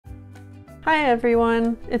Hi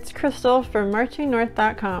everyone, it's Crystal from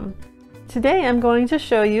MarchingNorth.com. Today I'm going to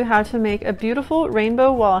show you how to make a beautiful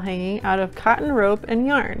rainbow wall hanging out of cotton rope and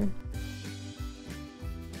yarn.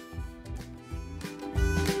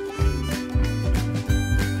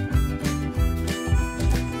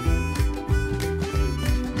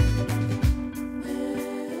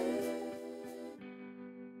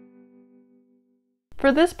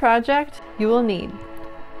 For this project, you will need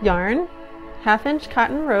yarn, 1/2-inch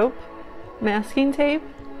cotton rope, masking tape,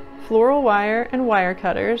 floral wire and wire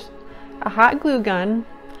cutters, a hot glue gun,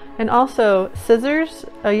 and also scissors,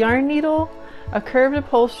 a yarn needle, a curved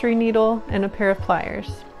upholstery needle, and a pair of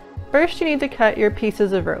pliers. First, you need to cut your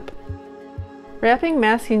pieces of rope. Wrapping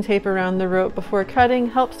masking tape around the rope before cutting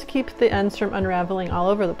helps to keep the ends from unraveling all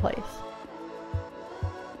over the place.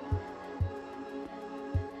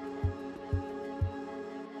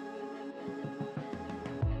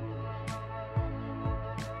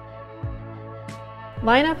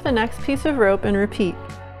 Line up the next piece of rope and repeat.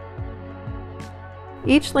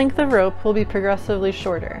 Each length of rope will be progressively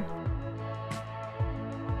shorter.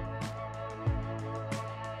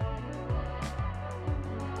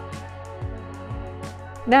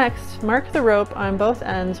 Next, mark the rope on both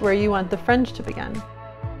ends where you want the fringe to begin.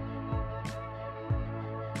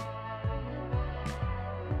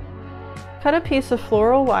 Cut a piece of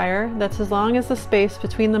floral wire that's as long as the space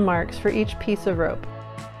between the marks for each piece of rope.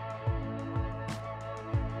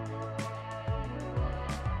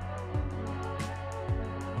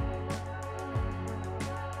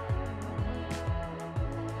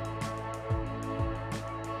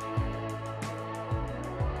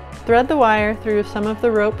 Thread the wire through some of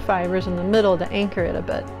the rope fibers in the middle to anchor it a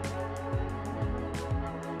bit.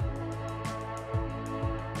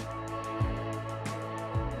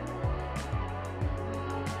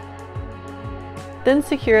 Then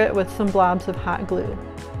secure it with some blobs of hot glue.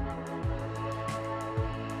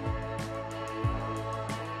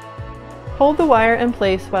 Hold the wire in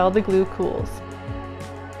place while the glue cools.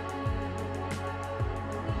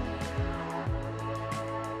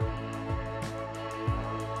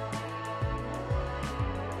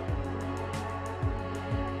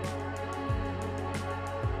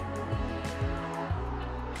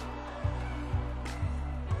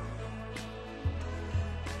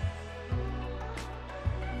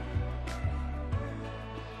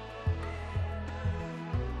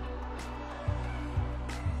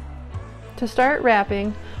 To start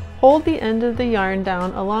wrapping, hold the end of the yarn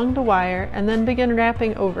down along the wire and then begin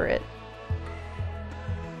wrapping over it.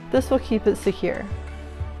 This will keep it secure.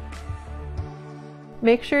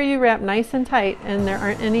 Make sure you wrap nice and tight and there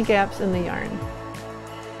aren't any gaps in the yarn.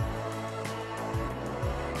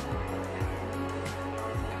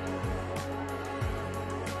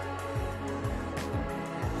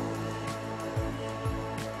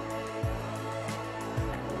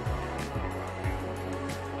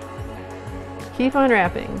 Keep on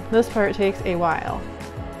wrapping. This part takes a while.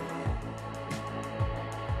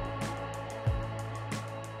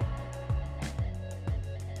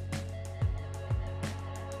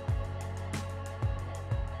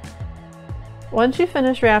 Once you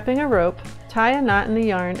finish wrapping a rope, tie a knot in the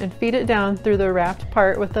yarn and feed it down through the wrapped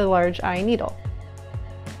part with a large eye needle.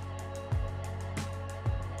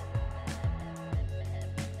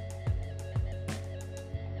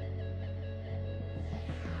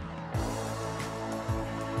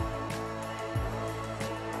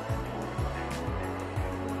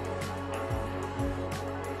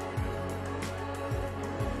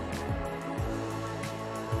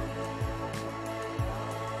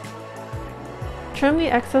 Trim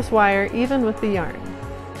the excess wire even with the yarn.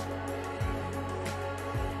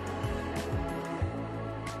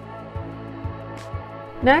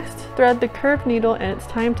 Next, thread the curved needle and it's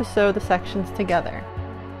time to sew the sections together.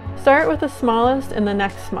 Start with the smallest and the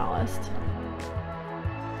next smallest.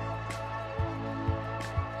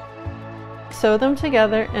 Sew them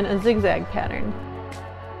together in a zigzag pattern.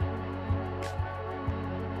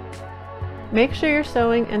 Make sure you're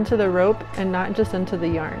sewing into the rope and not just into the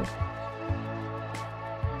yarn.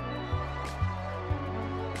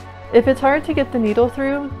 If it's hard to get the needle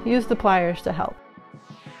through, use the pliers to help.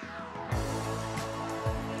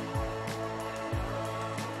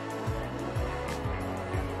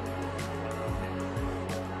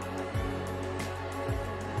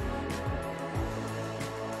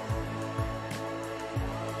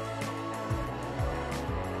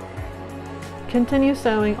 Continue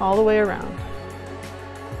sewing all the way around.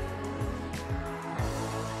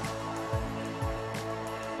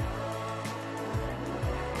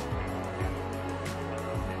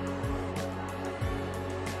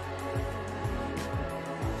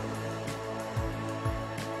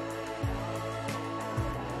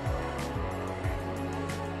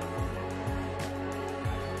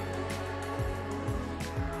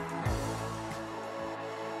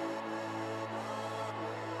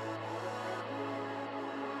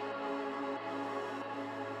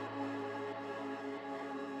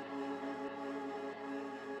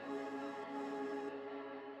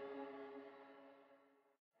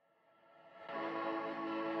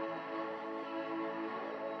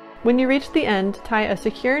 When you reach the end, tie a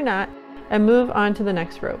secure knot and move on to the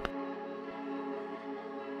next rope.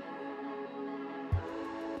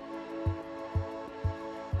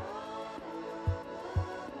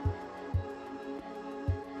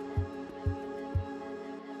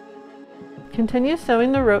 Continue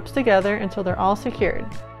sewing the ropes together until they're all secured.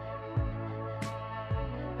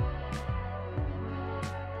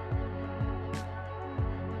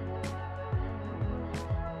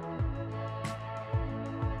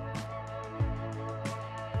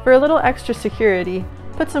 For a little extra security,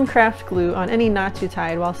 put some craft glue on any knots you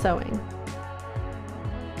tied while sewing.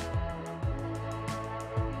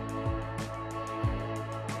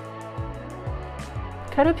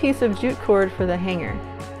 Cut a piece of jute cord for the hanger.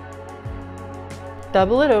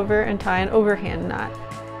 Double it over and tie an overhand knot.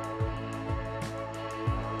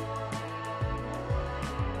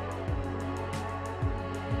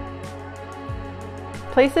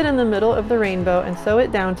 Place it in the middle of the rainbow and sew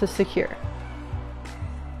it down to secure.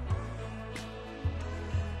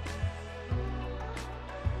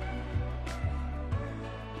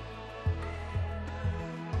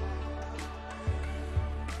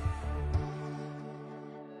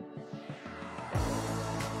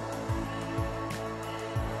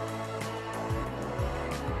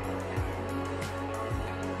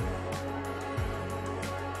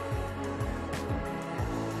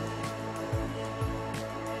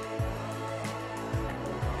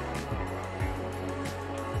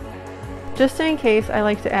 Just in case, I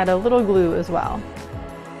like to add a little glue as well.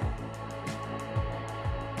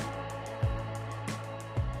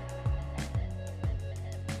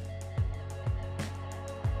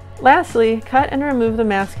 Lastly, cut and remove the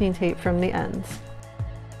masking tape from the ends.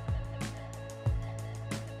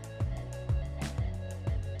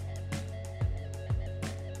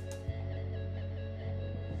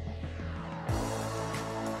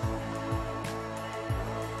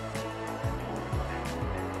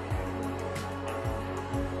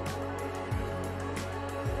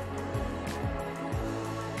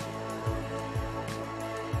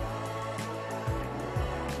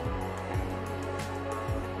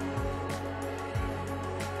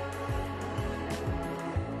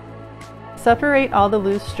 Separate all the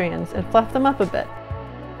loose strands and fluff them up a bit.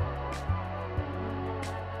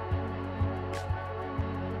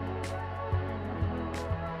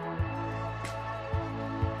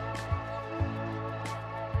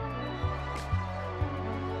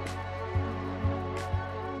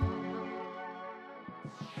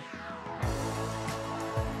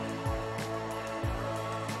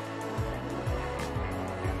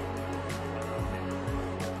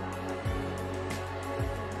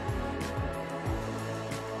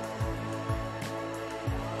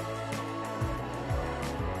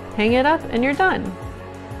 Hang it up and you're done!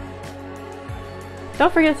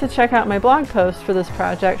 Don't forget to check out my blog post for this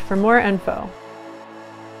project for more info.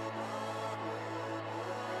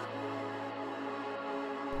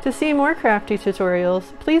 To see more crafty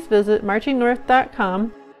tutorials, please visit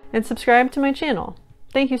MarchingNorth.com and subscribe to my channel.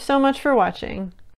 Thank you so much for watching!